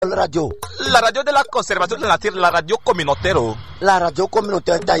Radio. La radio de la conservation de la nature, la radio communautaire. La radio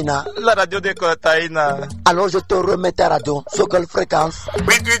communautaire Taïna. La radio de Taïna. Alors je te remets ta radio. Sur quelle fréquence?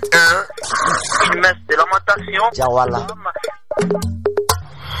 881. Une messe de lamentation. Diawala.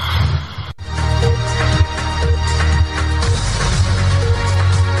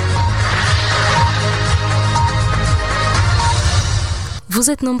 Vous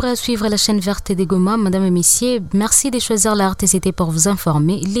êtes nombreux à suivre la chaîne verte des Goma, Madame et Messieurs. Merci de choisir la RTCT pour vous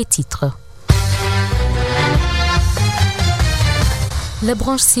informer les titres. La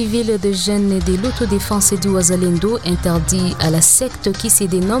branche civile de jeunes de l'autodéfense du Ouazalendo interdit à la secte qui se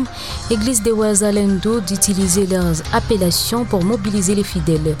dénomme Église de Ouazalendo d'utiliser leurs appellations pour mobiliser les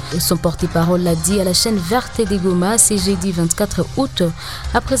fidèles. Son porte-parole l'a dit à la chaîne verte des Goma ce jeudi 24 août,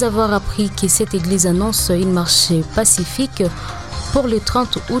 après avoir appris que cette église annonce une marche pacifique pour le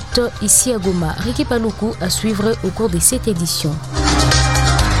 30 août ici à Goma. Ricky Paloukou à suivre au cours de cette édition.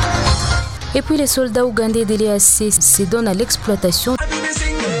 Et puis les soldats ougandais de l'EAC se donnent à l'exploitation.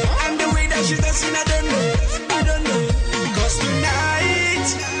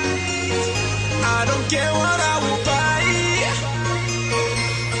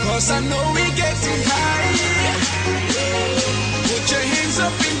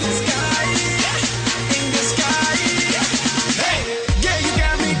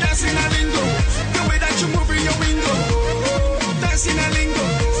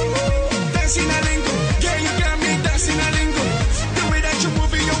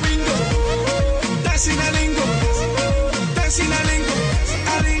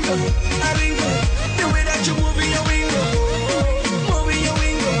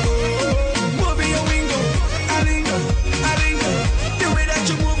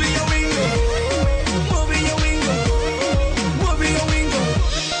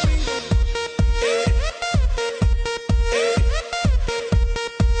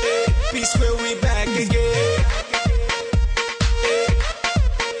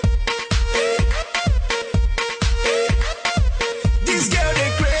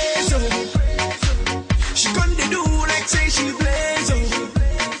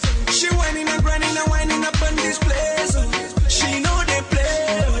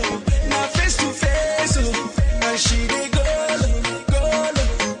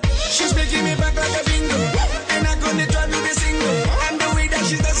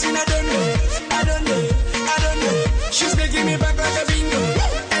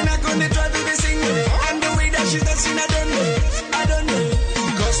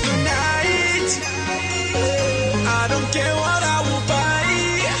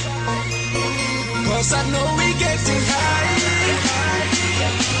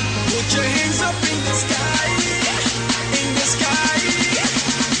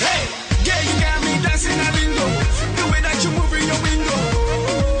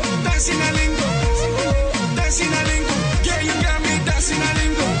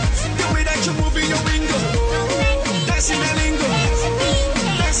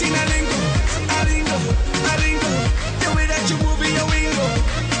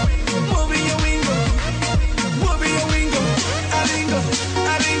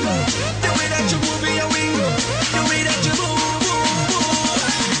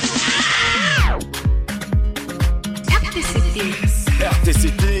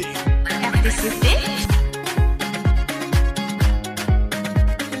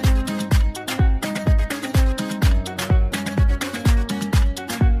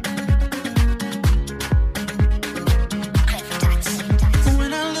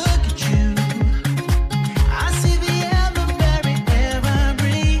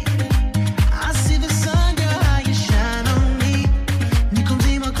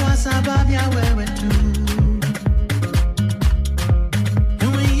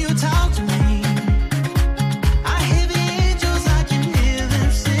 When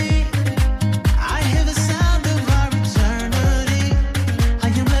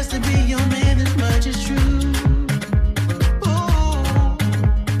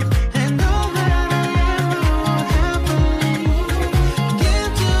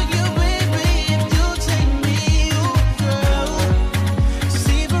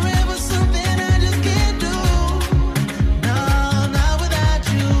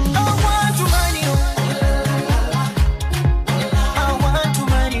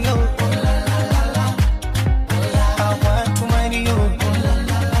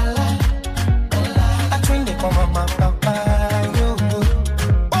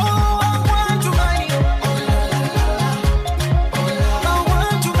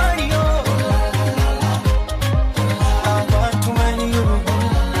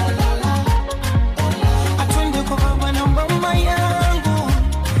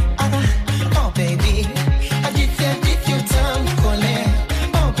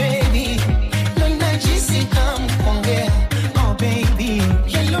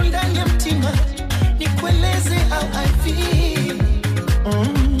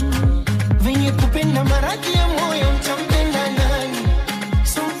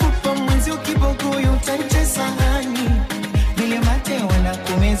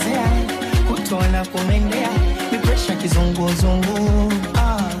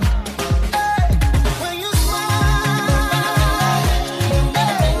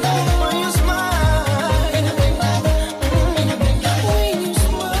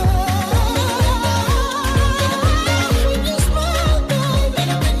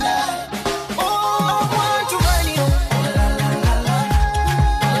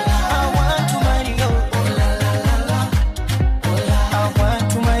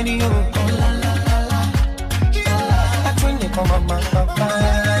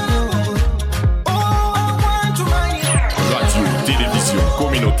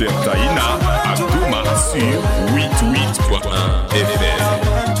communautaire Taïna à Goma sur 88.1 FM.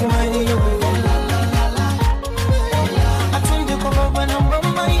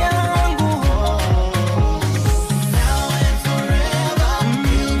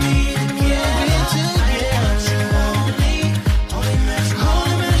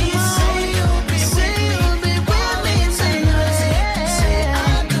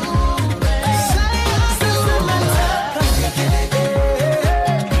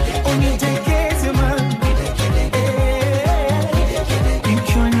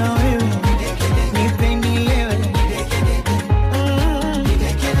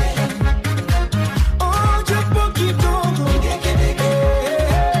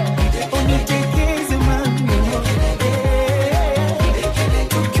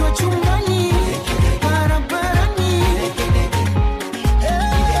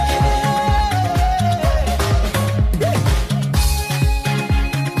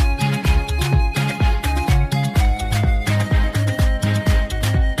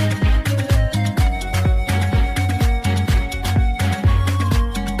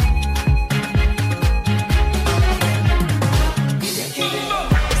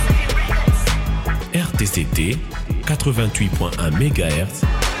 RTCT 88.1 MHz.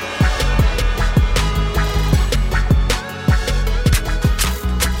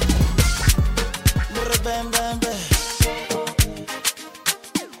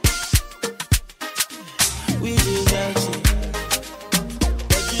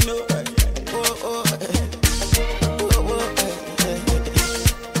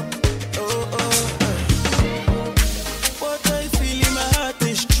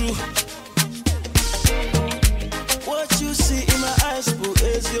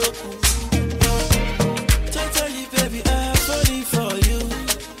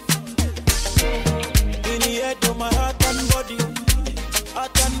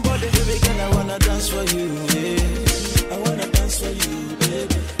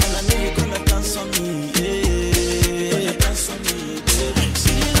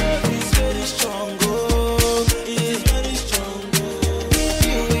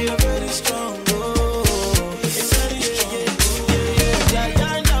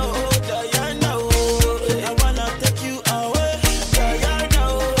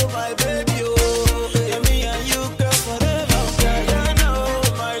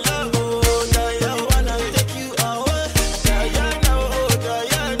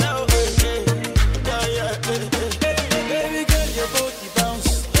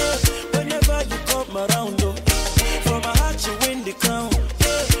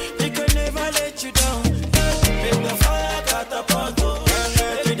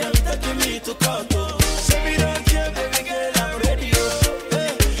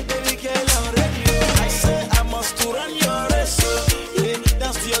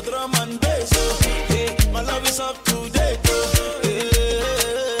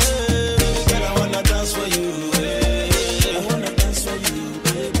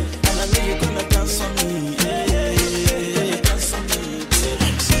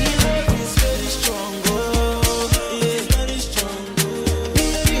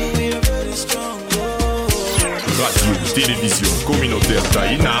 Télévision communautaire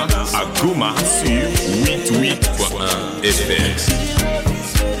Taïna à Goma sur 88.1 FM.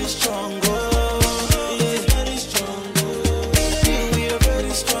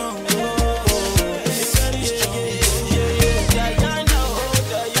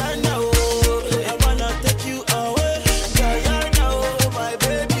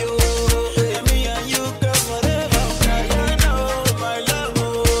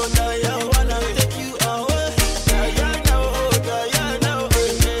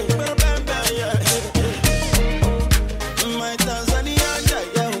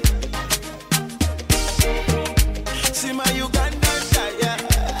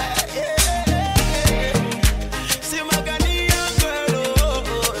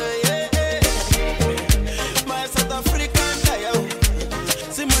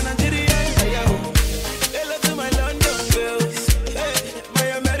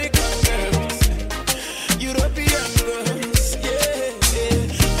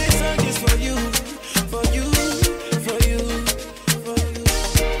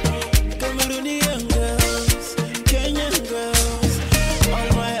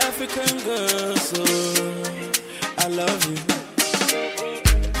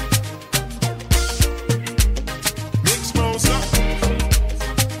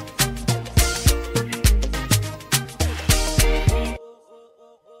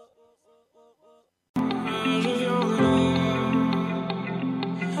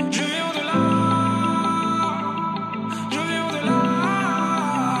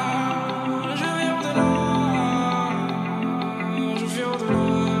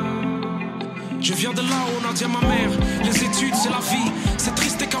 ma mère. Les études c'est la vie, c'est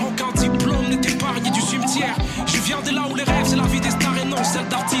triste car aucun diplôme n'est épargné du cimetière. Je viens de là où les rêves c'est la vie des stars et non celle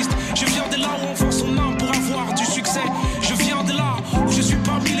d'artistes. Je viens de là où on vend son âme pour avoir du succès. Je viens de là où je suis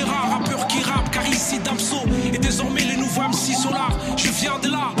parmi les rares rappeurs qui rappent, car ici Damso et désormais les nouveaux MC Solar. Je viens de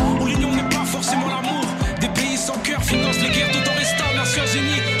là où l'union n'est pas forcément l'amour. Des pays sans cœur financent les guerres de Dorestan, Nations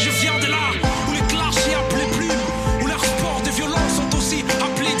Unies. Je viens de là où les clashs appellent les plumes, où leurs sports de violence sont aussi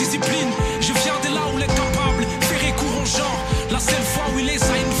appelés discipline. Je viens de là où les capables ferrés courent en genre. La seule fois où il est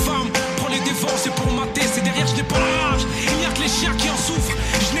ça une femme prend les devants, c'est pour mater, c'est derrière, je n'ai pas la rage. Il n'y a que les chiens qui en souffrent.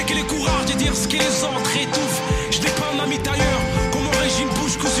 Je n'ai que le courage de dire ce que les autres étouffent. Je n'ai pas un ami tailleur, comme mon régime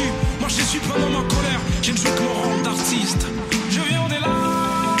bouche cousue. Moi je suis pas dans ma colère, je ne joue que mon rôle d'artiste. Je viens de là.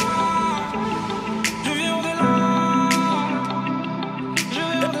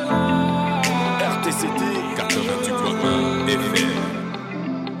 RTCT 88.1 FM.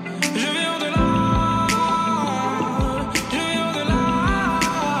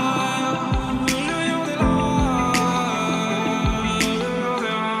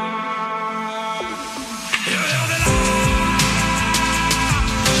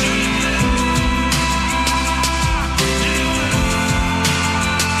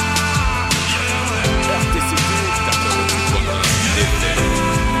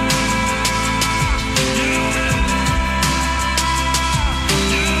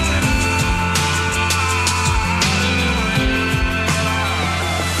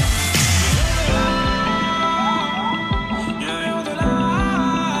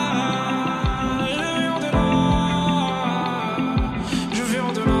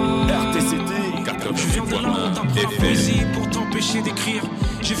 Pour t'empêcher d'écrire.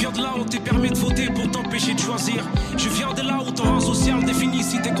 Je viens de là où t'es permis de voter pour t'empêcher de choisir. Je viens de là où ton rang social définit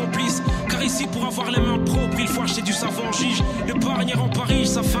si t'es complice. Car ici pour avoir les mains propres il faut acheter du savon gige. Le parnier en Paris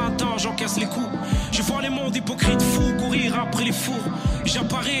ça fait un temps j'encaisse les coups. Je vois les mondes hypocrites fous courir après les fours.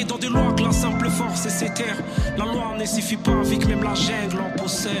 J'apparais dans des lois que la simple force est ses terres. La loi ne suffit pas vu que même la jungle en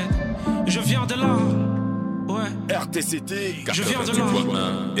possède. Je viens de là. Ouais. RTCT 88.1 Je viens de là.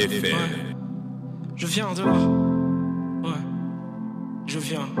 FM. Ouais. Je viens de là. Ouais. Je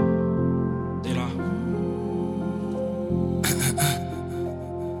viens de là.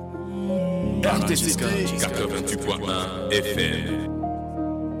 RTCT 88.1 FM.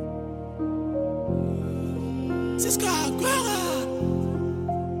 C'est ce qu'a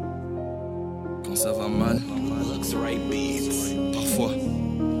quand ça va mal.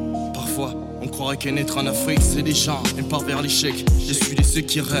 Parfois, on croirait qu'un être en Afrique, c'est des gens, un part vers l'échec. Je suis de ceux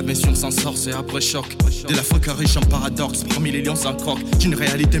qui rêvent, mais si on s'en sort, c'est après choc. De la fois riche en paradoxe, parmi les lions sans croque. D'une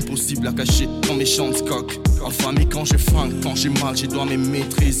réalité impossible à cacher, comme mes chants de coq. En famille, quand je funk, quand j'ai mal, je dois me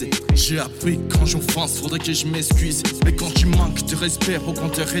maîtriser. J'ai appris quand j'offense, faudrait que je m'excuse. Mais quand tu manques de respect, faut qu'on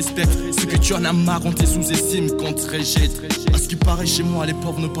te respecte. Ce que tu en as marre, on te sous-estime, qu'on te rejette. À ce qui paraît chez moi, les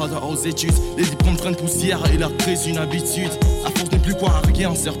pauvres ne parlent aux études. Les diplômes traînent poussière et leur prise une habitude. À force de ne plus croire à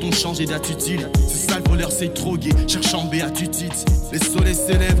rien, certains changent d'attitude. C'est ça le voleur, c'est drogué, cherchant béatitude. Les soleils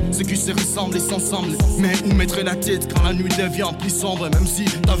s'élèvent, ceux qui se ressemblent et s'ensemble. Mais où mettre la tête quand la nuit devient plus sombre? Même si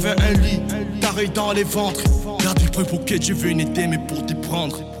t'avais un lit, t'arrêt dans les ventres. Garde le prêt pour que Dieu veuille t'aimer pour te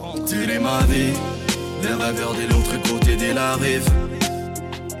prendre. Tu es ma vie, les rêveurs de l'autre côté de la rive.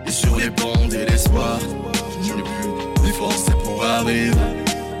 Et sur les ponts de l'espoir, je n'ai plus les forces pour arriver.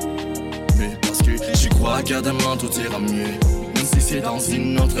 Mais parce que je crois qu'à demain tout ira mieux. Même si c'est dans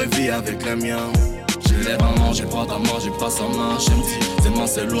une autre vie avec la mienne. Je lève un main, je prends ta main, je passe en main. Je me dis, c'est moi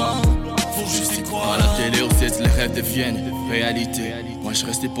c'est loin. Faut juste y croire. À la télé aussi les rêves deviennent réalité. Moi je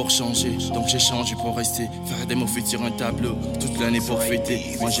restais pour changer, donc j'ai changé pour rester. Faire des mots sur un tableau, toute l'année pour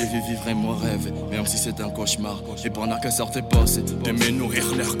fêter. Moi j'ai vu vivre mon rêve, même si c'est un cauchemar. Et pendant qu'à sortait pas, c'est de me nourrir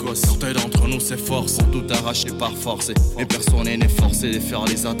leurs gosses. Certains d'entre nous s'efforcent, pour tout arracher par force. Et personne n'est forcé de faire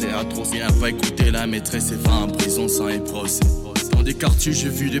les actes atroces. Viens pas écouter la maîtresse et va en prison sans les procès. Dans des quartiers j'ai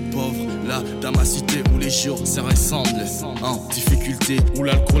vu des pauvres, là dans ma cité où les jours se ressemblent. En difficulté, où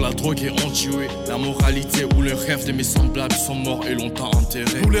l'alcool, la drogue ont tué. La moralité, où les rêves de mes semblables sont morts et longtemps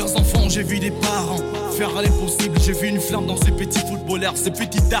enterrés. Où leurs enfants, j'ai vu des parents faire l'impossible. J'ai vu une flamme dans ces petits footballeurs, ces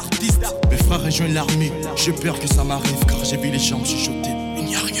petits artistes. Mes frères rejoignent l'armée, j'ai peur que ça m'arrive. Car j'ai vu les gens chuchoter, il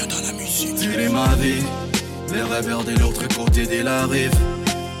n'y a rien dans la musique. Tu es ma vie, les rêveurs de l'autre côté de la rive.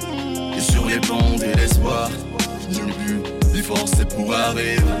 Et sur les ponts de l'espoir, je n'ai plus les forces pour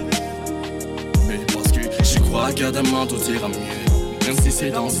arriver. Mais parce que je crois qu'à demain tout ira mieux. Même si c'est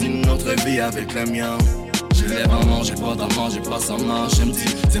dans une autre vie avec la mienne. Je lève un main, je prends ta main, je passe en main. Je me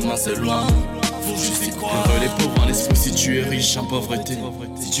dis, c'est moi c'est loin. faut juste y croire. Heureux les pauvres en esprit si tu es riche en pauvreté.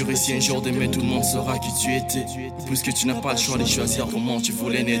 Si tu réussis un jour d'aimer, tout le monde saura qui tu étais. Puisque tu n'as pas le choix de choisir comment tu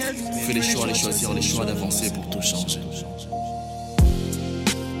voulais naître, fais les choix, les choix d'avancer pour tout changer.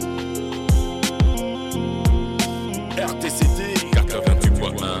 RTCT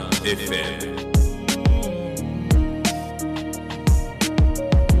 88.1 FM.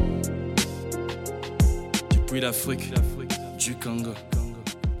 Depuis l'Afrique, du Congo,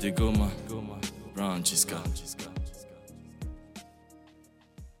 de Goma, Francisca.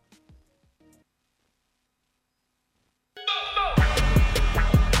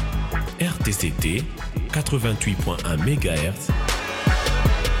 RTCT 88.1 MHz.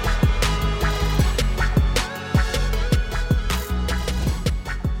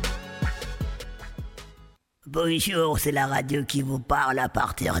 Bonjour, c'est la radio qui vous parle à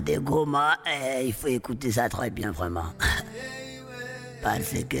partir de Goma. Et il faut écouter ça très bien, vraiment.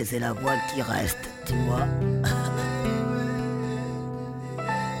 Parce que c'est la voix qui reste, tu vois.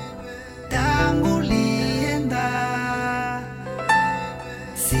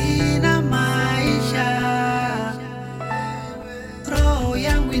 Sina maisha, roho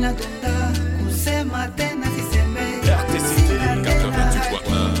yangu inatunda kusema tena siseme. RTCT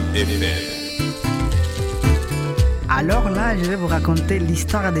 88.1 FM. Alors là, je vais vous raconter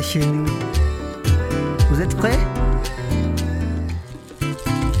l'histoire de chez nous. Vous êtes prêts?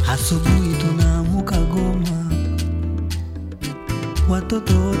 Asubuhi tunaamuka Goma,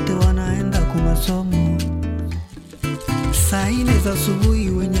 watoto wote wanaenda kumasomo. Saa 4 za asubuhi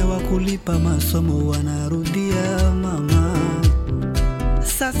wenye wakulipa masomo wanarudia mama.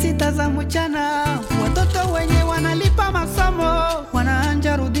 Saa 6 za mchana watoto wenye wanalipa masomo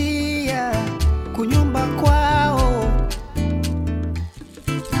wanaanja rudia kunyumba kwao,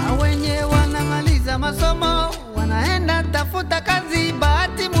 na wenye wanamaliza masomo wanaenda tafuta kazi.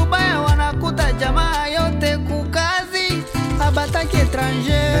 Bahati mubaya wanakuta jamaa yote kukazi, abataki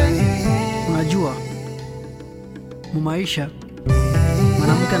etranger. Unajua mumaisha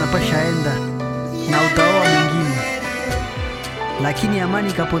mwanamke anapasha enda na utaoa mwingine, lakini amani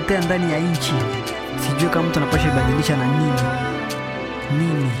ikapotea ndani ya nchi. Sijui kama mtu anapasha ibadilisha na nini.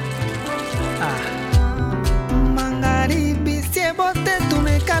 Magharibi sie bote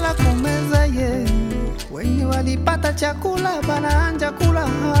tumekala kumeza ye, wenye walipata chakula banaanja kula.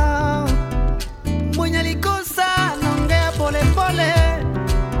 Mwenye alikosa naongea pole pole.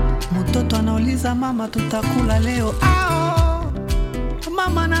 Mtoto anauliza mama, tutakula leo ao?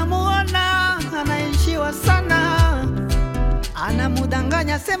 Mama namuona anaishiwa sana,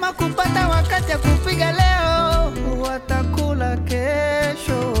 anamudanganya sema kupata wakati ya kupiga leo, watakula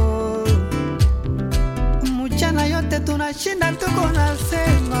kesho. Mchana yote tunashinda tuko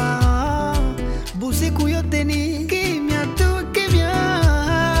nasema, busiku yote ni kimya tu kimya.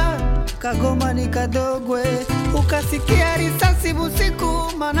 Kagoma ni kadogwe, ukasikia risasi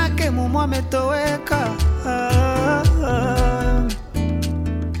busiku, manake mumu ametoweka.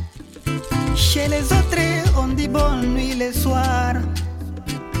 Chez les autres on dit bonne nuit le soir,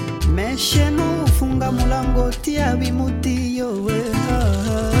 mais chez nous funga mulango tia bimuti yo.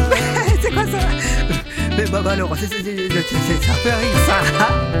 C'est quoi ça? Mais baba alors, ça fait rire ça.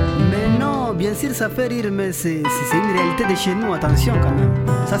 Mais non, bien sûr ça fait rire, mais c'est une réalité de chez nous, attention quand même.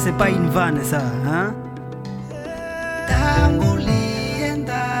 Ça c'est pas une vanne ça, hein?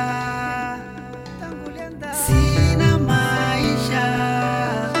 Sina maisha,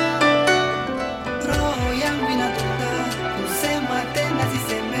 roho yangu inatunda kusema tena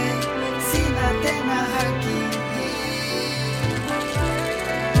siseme, sina tena haki.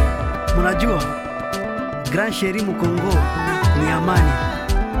 Munajua Grand Chéri mu Congo ni amani.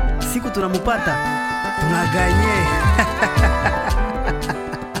 Siku tunamupata tunaganye.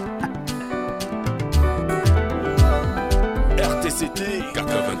 RTCT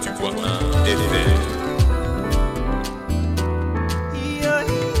 88.1 FM.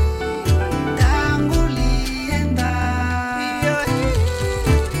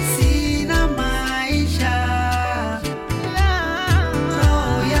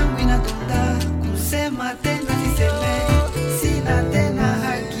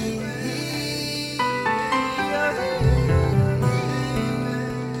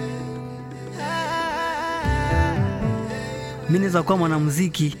 Mimi naweza kuwa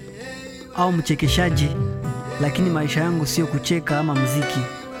mwanamuziki au mchekeshaji, lakini maisha yangu sio kucheka ama muziki.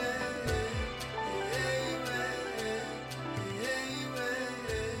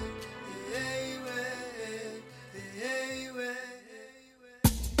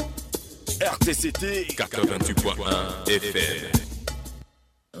 RTCT 88.1 FM.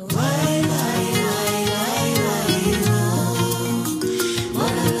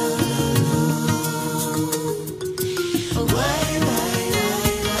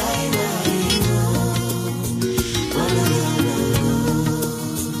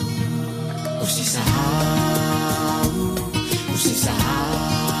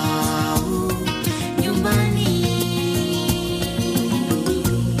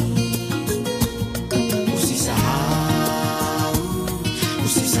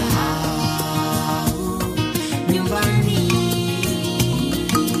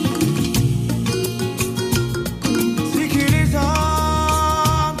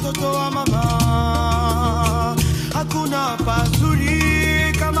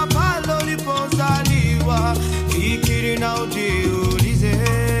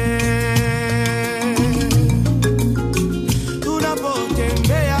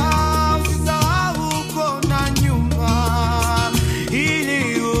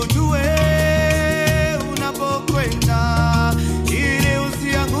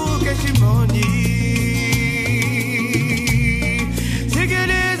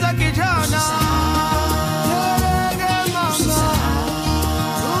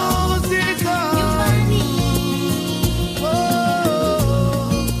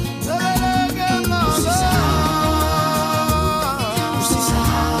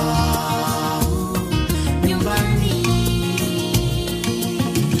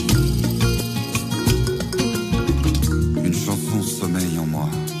 moi,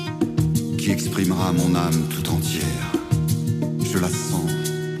 qui exprimera mon âme tout entière. Je la sens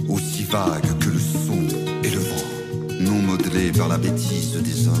aussi vague que le son et le vent, non modelée par la bêtise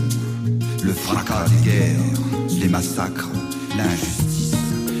des hommes, le fracas des guerres, les massacres, l'injustice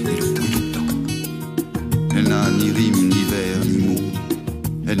et le bruit du temps. Elle n'a ni rime, ni vers, ni mots.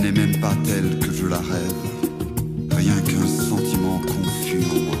 Elle n'est même pas telle que je la rêve. Rien qu'un sentiment confus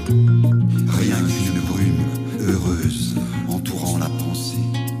en moi. Rien qu'une brume heureuse entourant la pensée.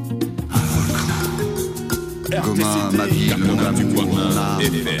 Un volcan. Goma, ma ville, mon amour, mon âme.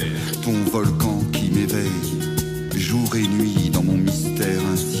 Ton volcan qui m'éveille, jour et nuit dans mon mystère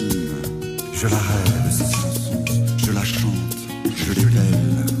intime. Je la rêve, cette chanson, je la chante, je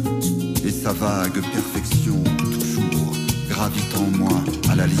l'épelle. Et sa vague perfection, toujours, gravite en moi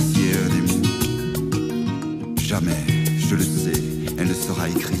à la lisière des mots. Jamais, je le sais, elle ne sera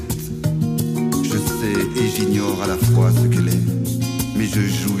écrite. Je sais et j'ignore à la fois ce qu'elle est, mais je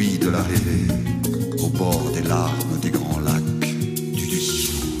jouis de la rêver, au bord des larmes des grands lacs du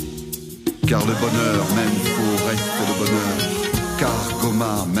Dusson. Car le bonheur, même faux, reste le bonheur. Car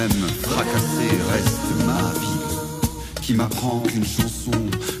Goma, même fracassé, reste ma vie, qui m'apprend qu'une chanson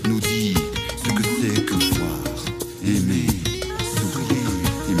nous dit ce que c'est que voir, aimer, sourire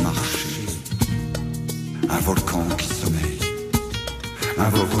et marcher. Un volcan qui sommeille, un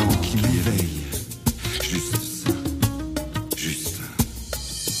volcan qui m'éveille. Juste ça, juste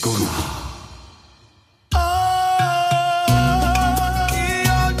Goma.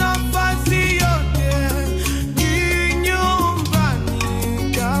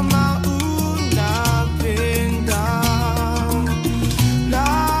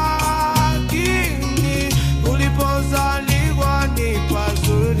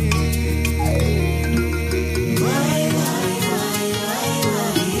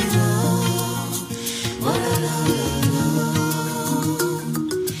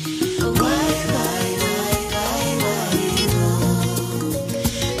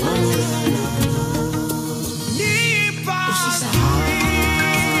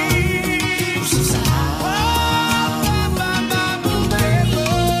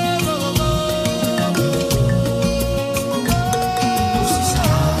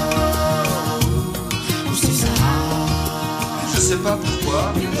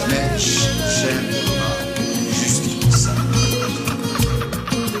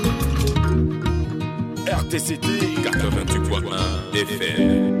 RTCT 88.1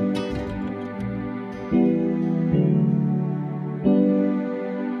 FM.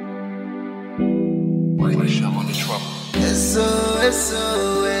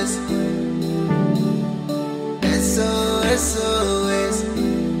 SOS, SOS,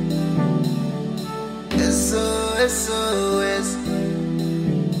 SOS,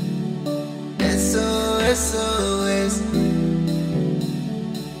 SOS.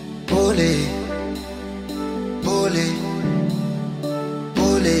 Olé, olé,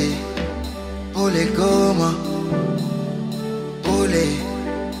 olé, olé Goma. Olé,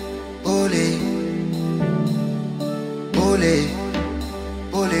 olé, olé,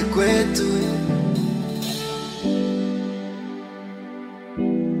 olé kwetu.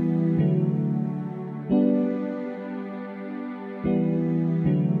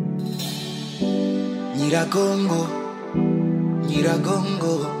 Nyiragongo,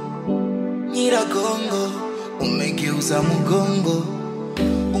 Nyiragongo, Nyiragongo, umegeuza mgongo,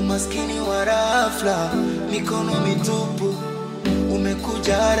 umaskini wa rafla, mikono mitupu,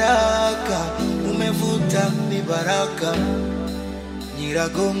 umekuja haraka, umevuta mibaraka.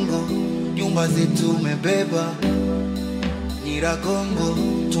 Nyiragongo, nyumba zetu umebeba. Nyiragongo,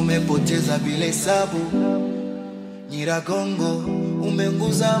 tumepoteza bila hesabu. Nyiragongo,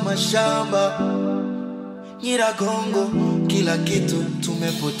 umenguza mashamba. Nyiragongo, kila kitu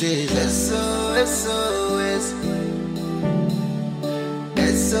tumepoteza. SOS, SOS,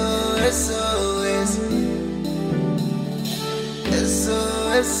 SOS,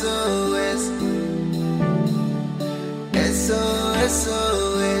 SOS,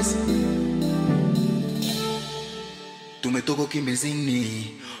 SOS. Tumetoka kimbizini,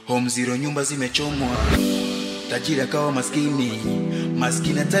 home zero, nyumba zimechomwa. Tajiri akawa maskini,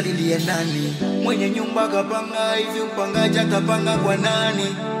 maskini atalilia nani? Mwenye nyumba kapanga hivi, mpangaji atapanga kwa nani?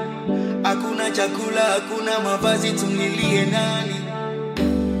 Hakuna chakula, hakuna mavazi, tumlilie nani?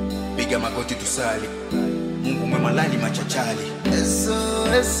 Piga magoti tusali, Mungu mwema lali machachali.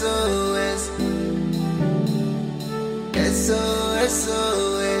 SOS, SOS, SOS,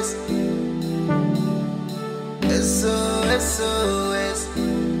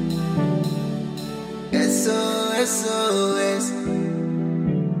 SOS.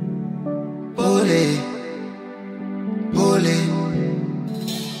 Olé, olé,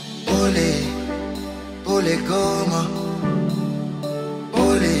 Ole Goma,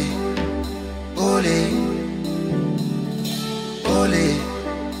 Ole, Ole, Ole,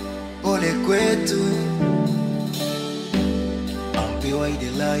 Ole kwetu. Ampewa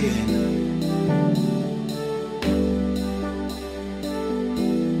the lion.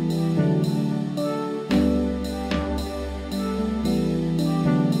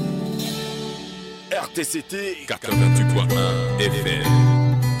 RTCT 88.1 FM.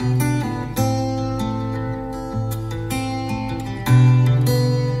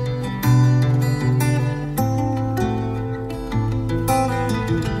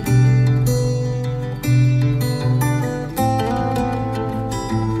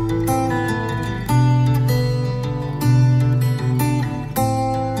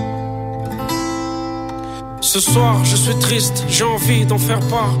 Ce soir, je suis triste, j'ai envie d'en faire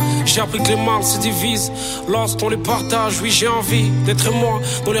part. J'ai appris que les mâles se divisent lorsqu'on les partage. Oui, j'ai envie d'être moi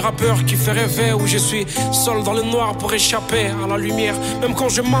dans les rappeurs qui fait rêver. Où je suis seul dans le noir pour échapper à la lumière. Même quand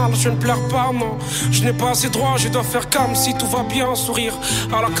j'ai mal, je ne pleure pas, non. Je n'ai pas assez droit, je dois faire comme si tout va bien. Sourire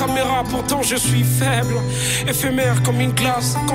à la caméra, pourtant je suis faible. Éphémère comme une glace.